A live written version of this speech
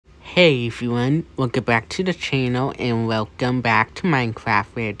Hey everyone, welcome back to the channel and welcome back to Minecraft,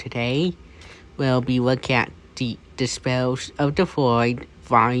 where today we'll be looking at the Spells of the Void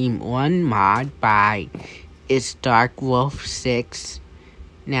Volume 1 mod by It's Dark Wolf 6.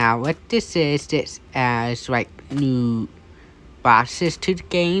 Now what this is as like new bosses to the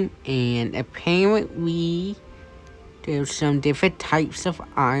game, and apparently there's some different types of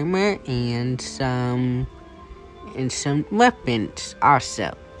armor and some weapons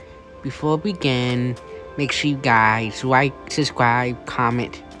also. Before we begin, make sure you guys like, subscribe,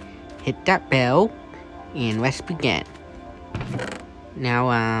 comment, hit that bell, and let's begin.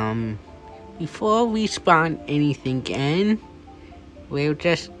 Now, before we spawn anything in, we're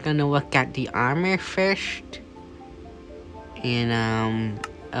just gonna look at the armor first. And,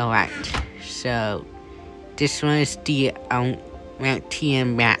 alright, so this one is the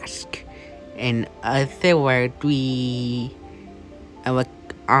Mountain Mask. In other words,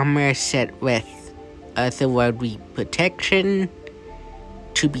 armor set with otherworldly protection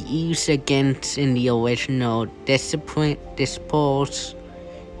to be used against in the original dispose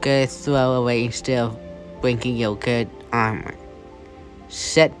good throwaway instead of bringing your good armor.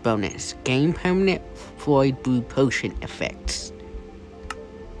 Set bonus, gain permanent void blue potion effects.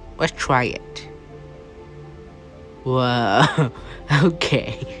 Let's try it. Whoa,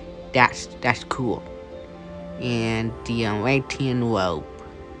 okay, that's cool. And the Radiant robe.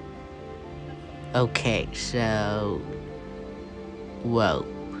 Okay, so rope.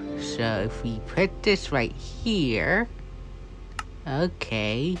 So if we put this right here,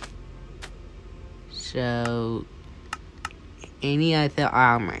 okay. So any other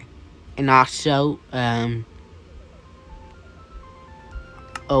armor, and also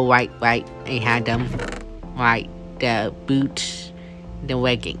oh right, I had them right. The boots, the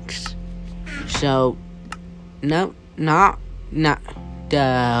leggings. So no, not.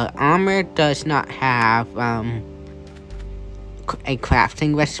 The armor does not have a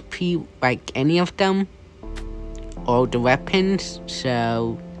crafting recipe like any of them, or the weapons,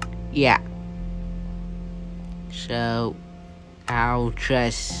 so yeah. So I'll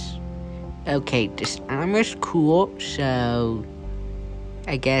just, okay, this armor's cool, so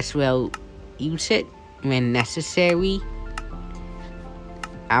I guess we'll use it when necessary.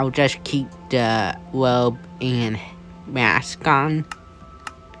 I'll just keep the robe and mask on.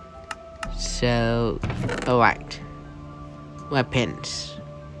 So, alright. Weapons.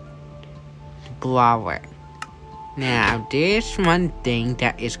 Blower. Now, there's one thing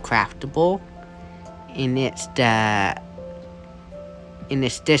that is craftable, and it's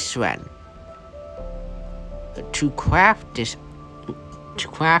this one. To craft this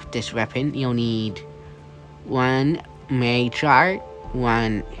weapon, you'll need one mage art,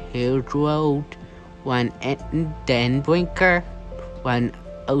 one herald, one Endbrinker, one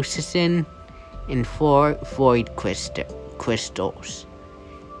Oxygen, and 4 void crystals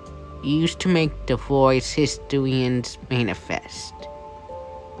used to make the void historians manifest.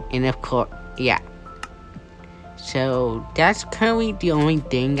 And of course, yeah. So that's currently the only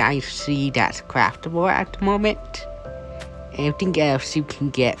thing I see that's craftable at the moment. Everything else you can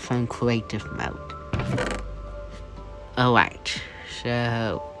get from creative mode. Alright,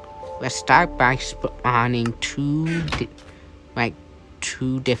 so let's start by spawning two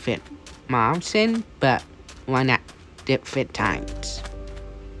different mobs in, but one at different times.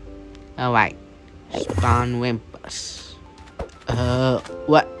 Alright, spawn Wimpus.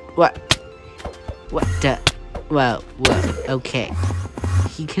 What the, whoa, okay.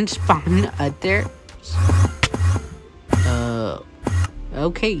 He can spawn others?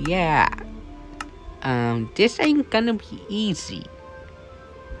 Okay, yeah. This ain't gonna be easy.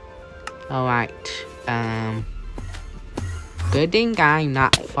 Alright, good thing I'm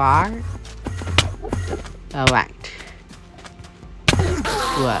not far. Alright.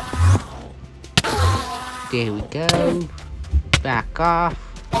 Whoa. There we go. Back off.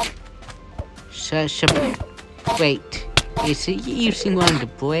 Wait. Is he using one of the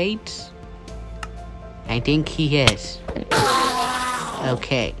blades? I think he is.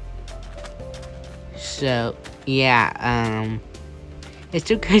 Okay. So, yeah, it's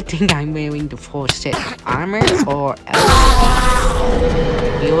a good thing I'm wearing the full set of armor, or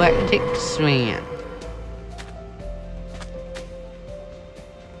else electric slam.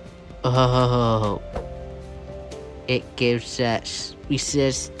 Oh, it gives us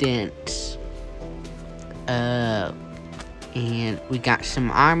resistance. And we got some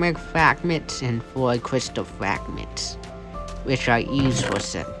armor fragments and 4 crystal fragments, which I use for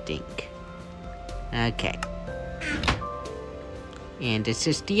something. Okay. And this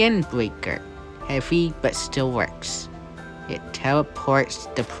is the Endbreaker. Heavy, but still works. It teleports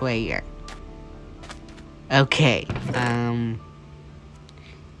the player. Okay,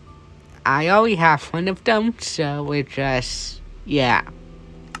 I already have one of them, so we're just, yeah.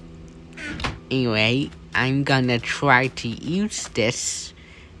 Anyway, I'm gonna try to use this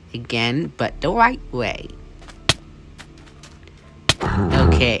again, but the right way.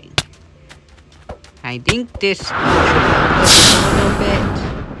 Okay. I think this should help us a little bit,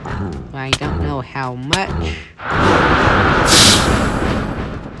 but I don't know how much.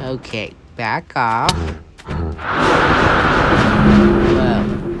 Okay, back off. Whoa.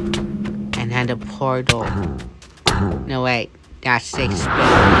 Another portal. No, wait. That's a spell.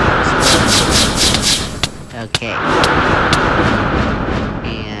 Okay.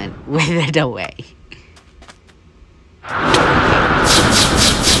 And with it away.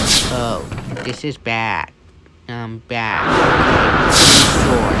 Oh, this is bad. Bad.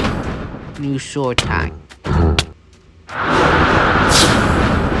 Okay. New sword time.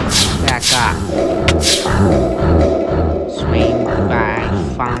 Back up. Swing by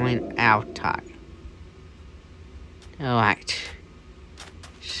falling outside. Alright.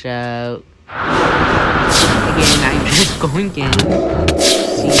 So, again, I'm just going in.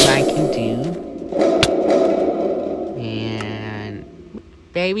 See what I can do. And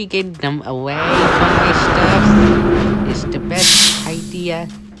maybe get them away from my stuff is the best idea.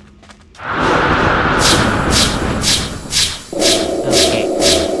 Okay.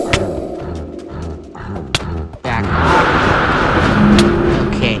 Back up.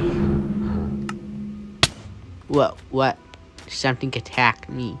 Okay. Whoa, what? Something attacked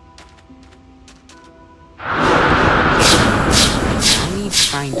me. Okay. Now I need to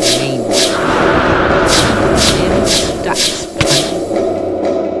find the main one.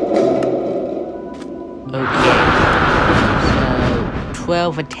 Okay. So,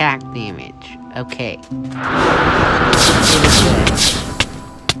 12 attack damage. Okay. So, good.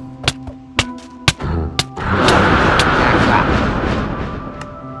 Back up.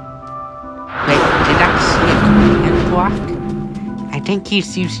 Wait, did I see a command block? I think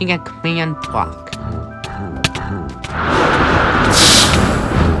he's using a command block.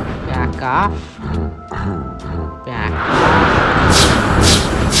 Back off. Back off.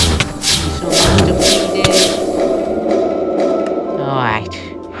 He's almost defeated. Alright.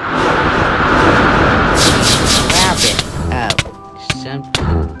 Rabbit. Oh. Something.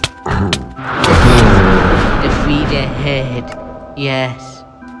 Defeated. Yes.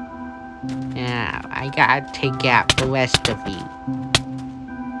 Now, I gotta take out the rest of you.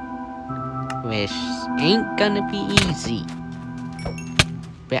 Which ain't gonna be easy.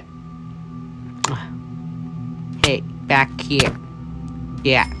 But, hey, back here.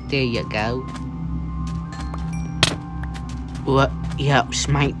 Yeah, there you go. What? Yep,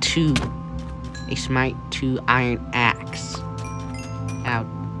 smite 2. A smite 2 iron axe. Now,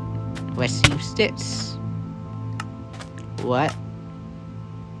 let's use this. What?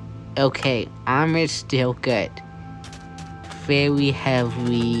 Okay, armor's still good. Very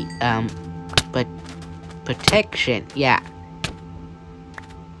heavy, but protection, yeah.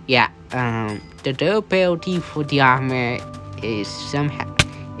 Yeah, the durability for the armor is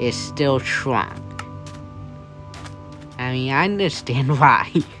still strong. I mean, I understand why.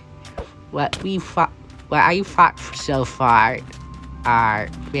 What I fought so far are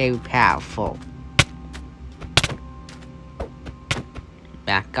very powerful.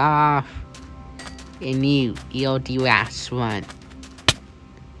 Back off. And you're the last one.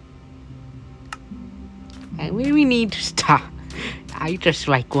 I really need to stop. I just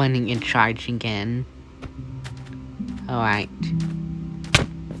like running and charging again. Alright.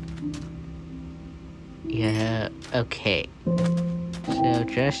 Yeah, okay. So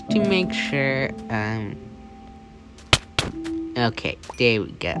just to make sure, okay, there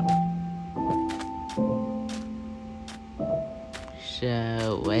we go.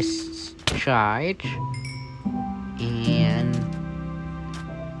 So let's charge. And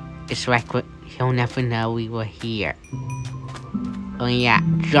it's like he'll never know we were here. Oh yeah,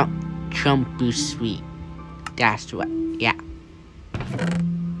 jump boost sweet. That's what, yeah.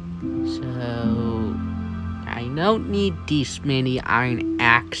 So I don't need these many iron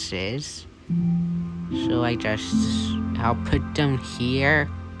axes. So I'll put them here.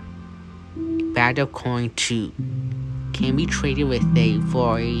 Battle coin 2 can be traded with a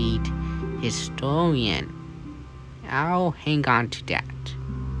void historian. I'll hang on to that.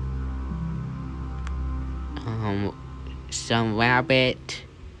 Some rabbit.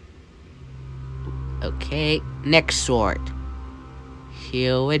 Okay, next sword.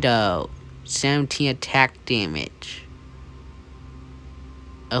 Here we go. 17 attack damage.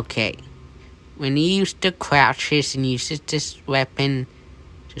 Okay. when he used to crouches and uses this weapon,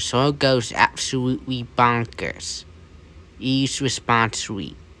 the sword goes absolutely bonkers. Use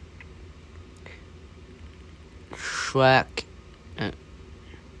responsibly. Shrug.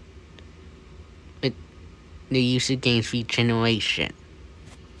 But the user gains regeneration.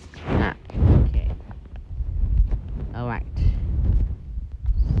 Okay. Alright.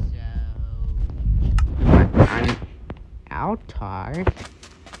 So, an altar.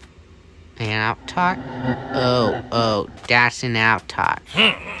 An altar? Oh, that's an altar.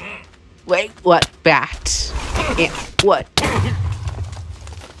 Wait, what? Bats? What?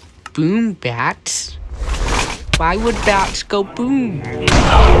 Boom bats? Why would bats go boom?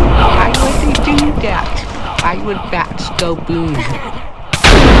 Why would they do that? Why would bats go boom?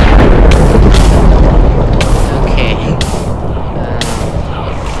 Okay.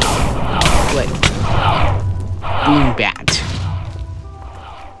 Wait. Boom bat.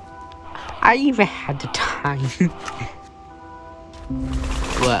 I even had the time.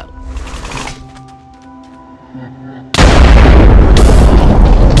 Whoa.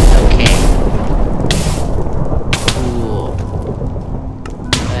 Okay. Cool.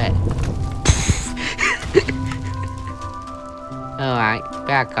 But alright,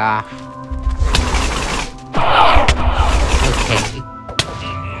 back off. Okay.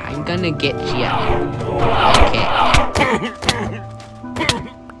 I'm gonna get you. Okay.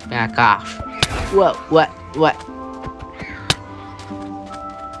 Back off. Whoa, what? What?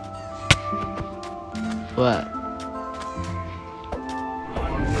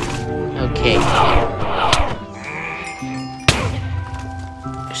 Okay.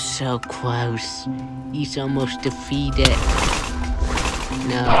 So close. He's almost defeated.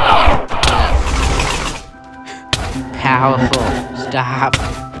 No. Powerful. Stop.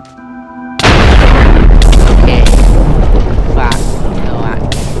 Okay. Fuck. Go on.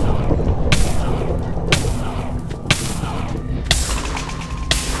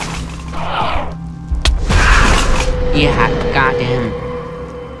 Yeah, got him.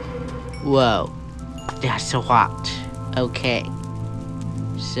 Whoa. That's a lot. Okay.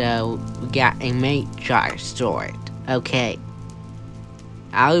 So, we got a major sword. Okay.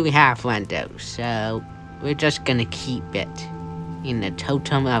 I only have one though, so we're just gonna keep it in the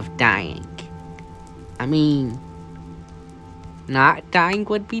totem of dying. I mean, not dying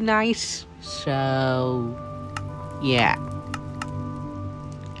would be nice, so yeah.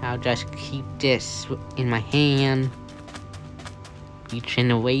 I'll just keep this in my hand.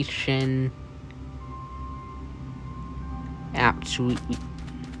 Regeneration. Absolutely.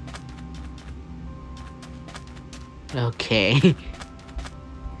 Okay.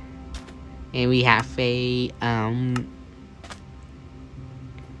 And we have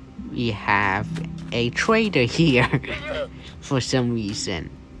a trader here for some reason.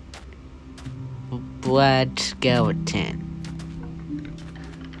 Blood skeleton.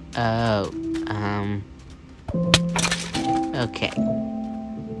 Oh, okay.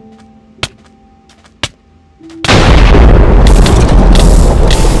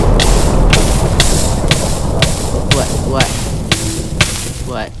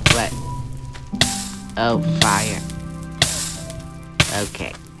 What? Oh, fire.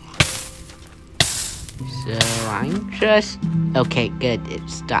 Okay. So, I'm just... Okay, good, it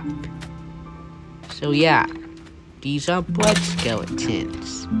stopped. So, yeah. These are blood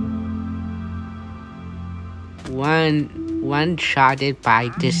skeletons. One-shotted by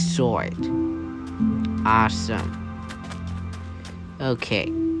this sword. Awesome. Okay.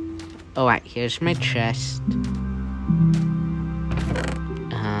 Alright, here's my chest.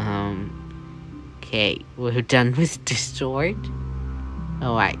 Okay, we're done with the sword.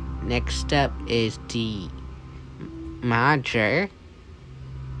 Alright, next up is the Major.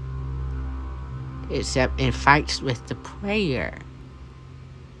 Except it fights with the player.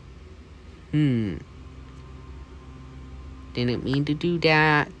 Didn't mean to do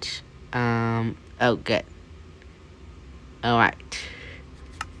that. Oh, good. Alright.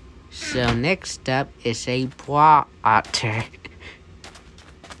 So next up is a bra otter.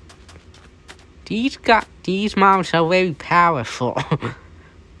 These mobs are very powerful.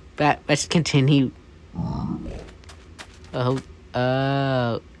 But let's continue. Whoa.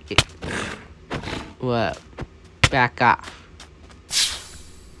 Back off.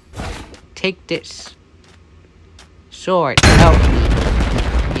 Take this sword. Help me.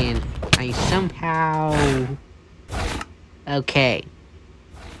 And I somehow... Okay.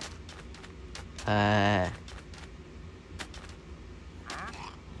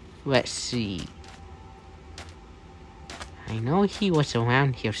 Let's see. I know he was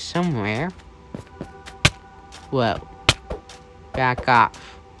around here somewhere. Whoa. Back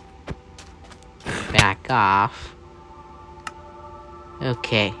off. Back off.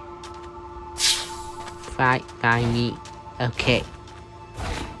 Okay. Fight by me. Okay.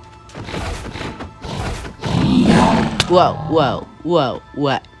 Whoa, whoa, whoa,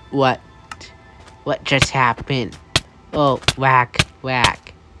 what just happened? Oh, whack,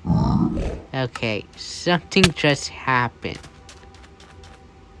 whack. Okay, something just happened.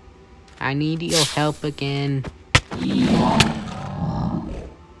 I need your help again.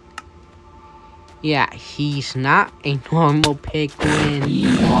 Yeah, he's not a normal penguin.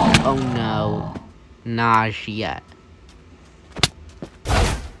 Oh no. Nausea.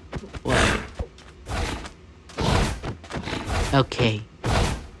 What? Okay.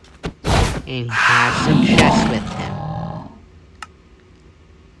 And he has some chests with him.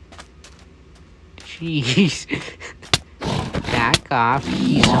 Jeez. Back off.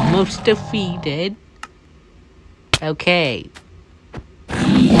 He's almost defeated. Okay.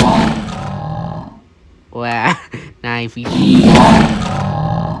 Wow. Knife.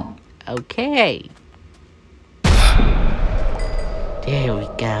 Okay. There we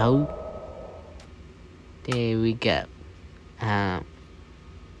go. There we go.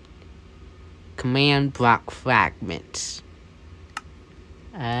 Command block fragments.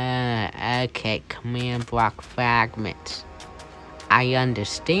 Okay, command block fragments. I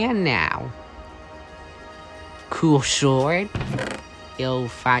understand now. Cool sword. It'll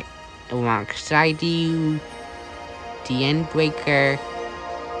fight alongside you. The end breaker.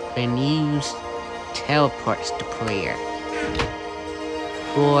 Then use teleports to player.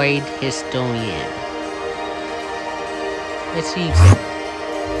 Void historian. Let's use it.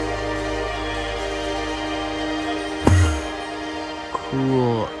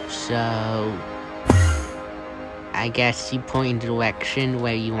 Cool, so I guess you point in the direction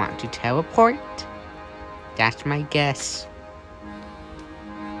where you want to teleport. That's my guess.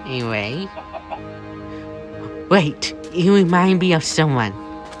 Anyway. Wait, you remind me of someone.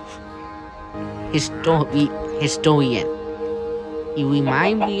 Historian. You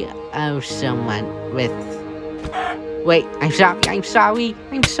remind me of someone with... Wait, I'm sorry.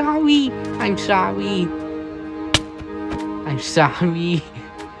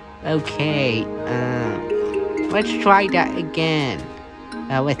 Okay, let's try that again.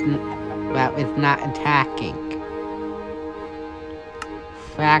 With not attacking.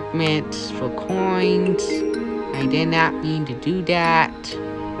 Fragments for coins. I did not mean to do that.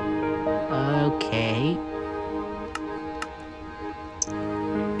 Okay.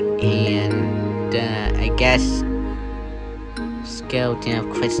 And, I guess... Skeleton of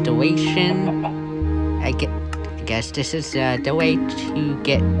crystallization. I guess this is the way to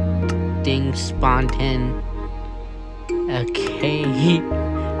get things spawned in. Okay.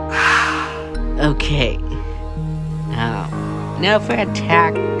 Okay. Now for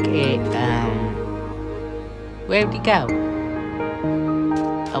attack it, where'd he go?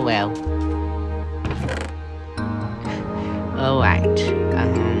 Oh well. Alright,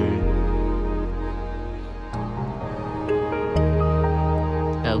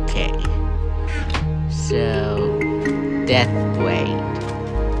 okay. So, Death Blade.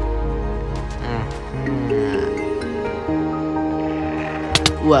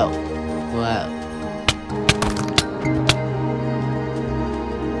 Whoa.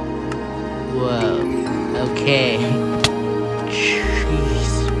 Okay.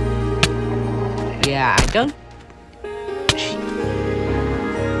 Jeez. Yeah, I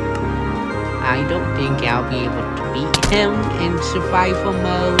don't think I'll be able to beat him in survival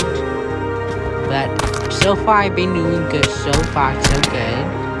mode. But so far I've been doing good. So far so good.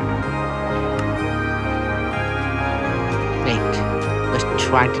 Wait, let's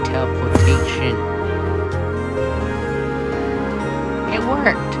try the teleportation. It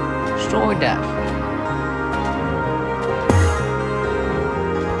worked, sort of.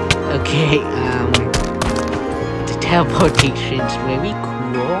 Okay, the teleportation's very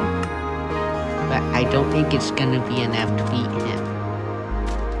cool, but I don't think it's gonna be enough to beat him.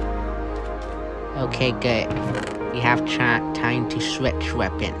 Okay, good. We have time to switch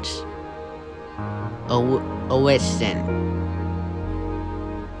weapons. Oh, listen.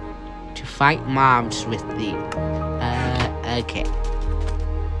 To fight mobs with you. Okay.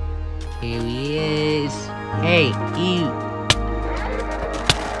 Here he is. Hey, you.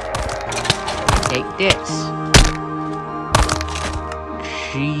 Take this.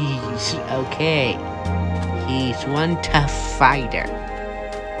 Jeez, okay. He's one tough fighter.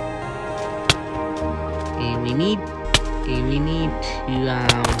 And we need to,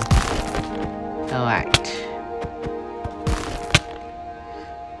 alright.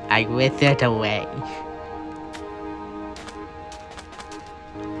 I withered away.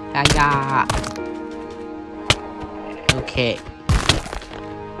 Hiya! Okay.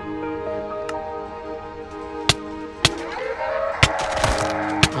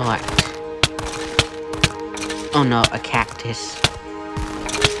 Alright. Oh no, a cactus.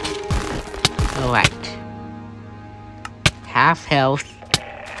 Alright. Half health.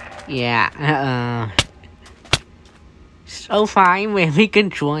 Yeah, so far I'm really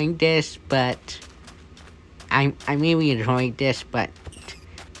enjoying this, but I'm really enjoying this, but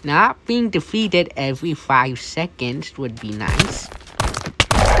not being defeated every 5 seconds would be nice.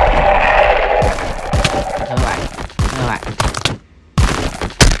 Alright.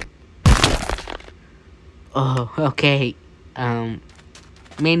 Oh, okay.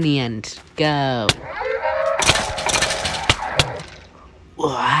 Minions, go.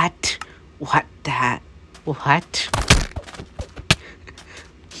 What? What?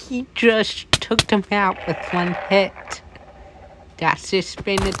 He just took them out with one hit. That's his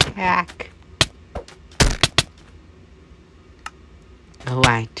spin attack.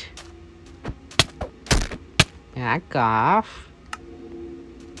 Alright. Back off.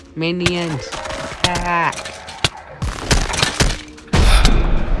 Minions, attack.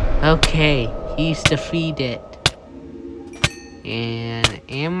 Okay, he's defeated. And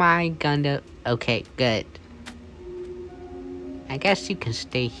am I gonna... Okay, good. I guess you can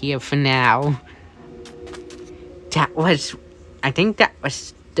stay here for now. I think that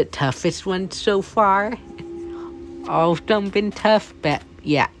was the toughest one so far. All of them been tough, but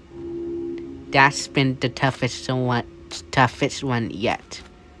yeah. That's been the toughest one yet.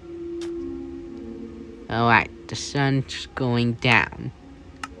 Alright, the sun's going down.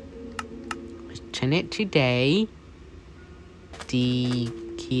 Let's turn it today.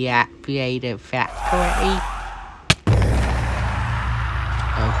 Deactivated factory.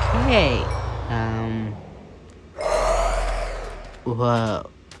 Okay. Whoa.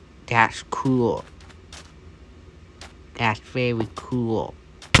 That's cool. That's very cool.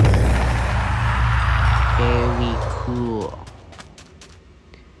 Very cool.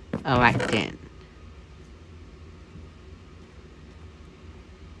 Alright then.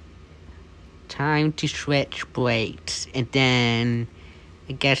 Time to switch blades, and then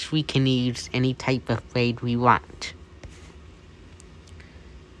I guess we can use any type of blade we want.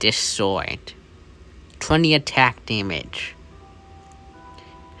 This sword. 20 attack damage.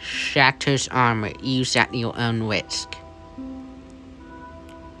 Shatters armor. Use at your own risk.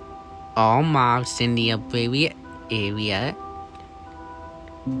 All mobs in the immediate area.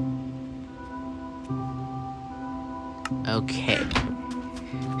 Okay.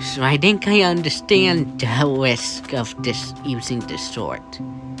 So I think I understand the risk of using this sword.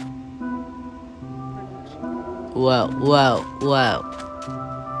 Whoa.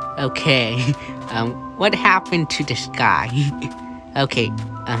 Okay. What happened to this guy? Okay,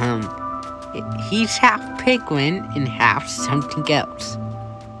 he's half penguin and half something else.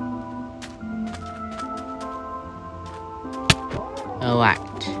 Alright.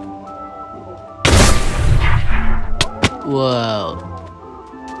 Whoa.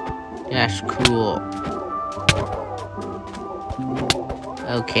 That's cool.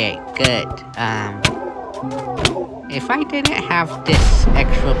 Okay, good. If I didn't have this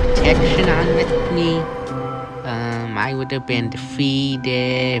extra protection on with me, I would have been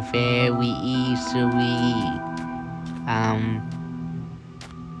defeated very easily.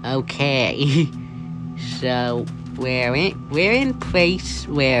 Okay. So we're in place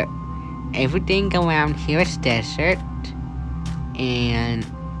where everything around here is desert, and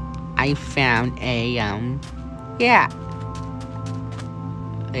I found a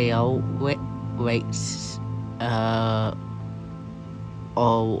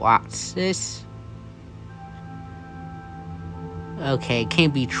oasis. Okay, can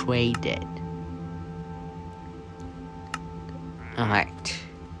be traded. Alright.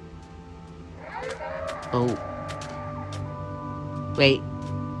 Oh. Wait.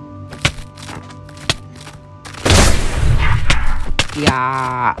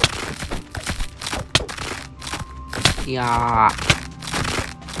 Yeah.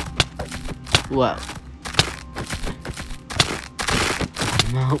 Whoa.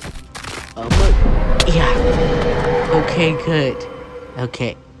 No. Oh, yeah. Okay, good.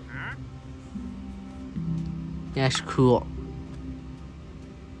 Okay. That's cool.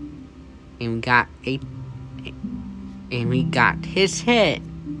 And we got his head.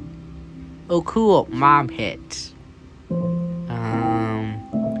 Oh, cool. Mob hits.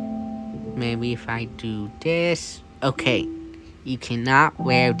 Maybe if I do this. Okay. You cannot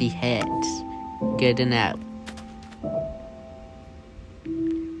wear the heads. Good enough.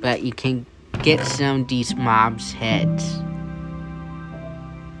 But you can get some of these mobs' heads.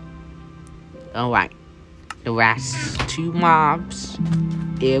 Alright. the last two mobs,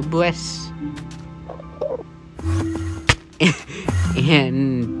 Iblis,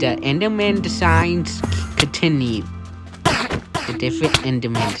 and the Enderman designs continue. The different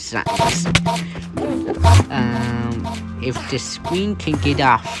Enderman designs. If the screen can get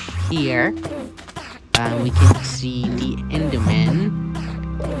off here, we can see the Enderman.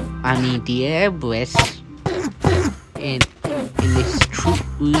 The Iblis in this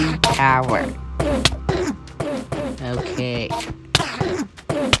true tower. Okay.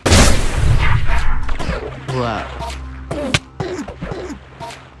 Whoa.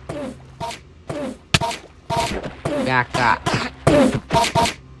 Back up.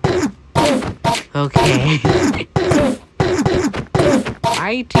 Okay.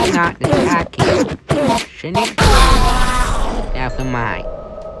 I do not attack you. Shouldn't? Never mind.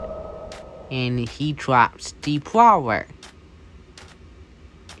 And he drops the flower.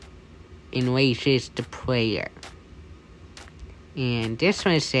 Enrages the player. And this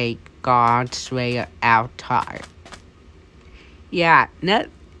one is a God Slayer Altar. Yeah,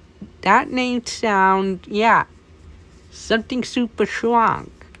 that name sound, yeah, something super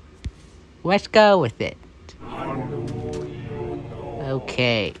strong. Let's go with it.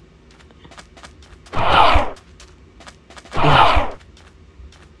 Okay.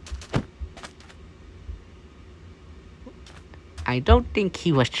 I don't think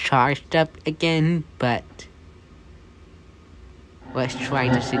he was charged up again, but let's try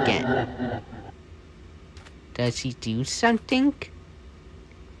this again. Does he do something?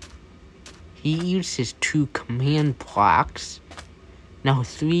 He uses 2 command blocks. No,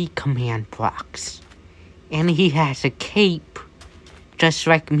 3 command blocks. And he has a cape, just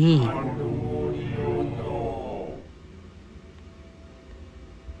like me.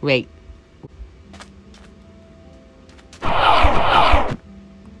 Wait.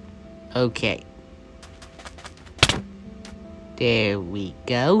 Okay. There we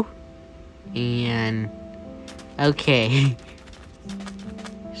go. And okay.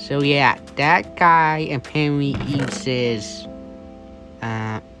 So yeah, that guy apparently uses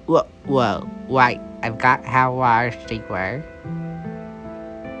whoa, right. I've got how large they were.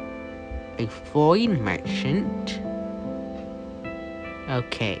 A void merchant.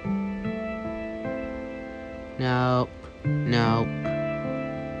 Okay. Nope.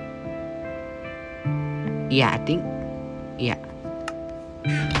 Yeah, I think, yeah.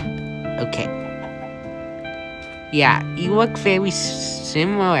 Okay. Yeah, you look very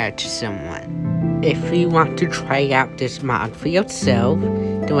similar to someone. If you want to try out this mod for yourself,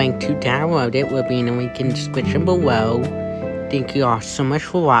 the link to download it will be in the link in the description below. Thank you all so much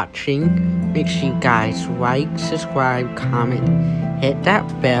for watching. Make sure you guys like, subscribe, comment, hit that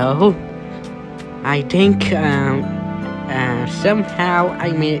bell. I think, somehow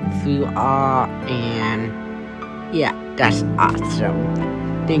I made it through all, and yeah, that's awesome.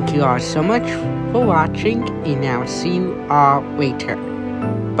 Thank you all so much for watching, and I'll see you all later.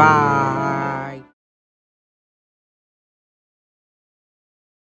 Bye.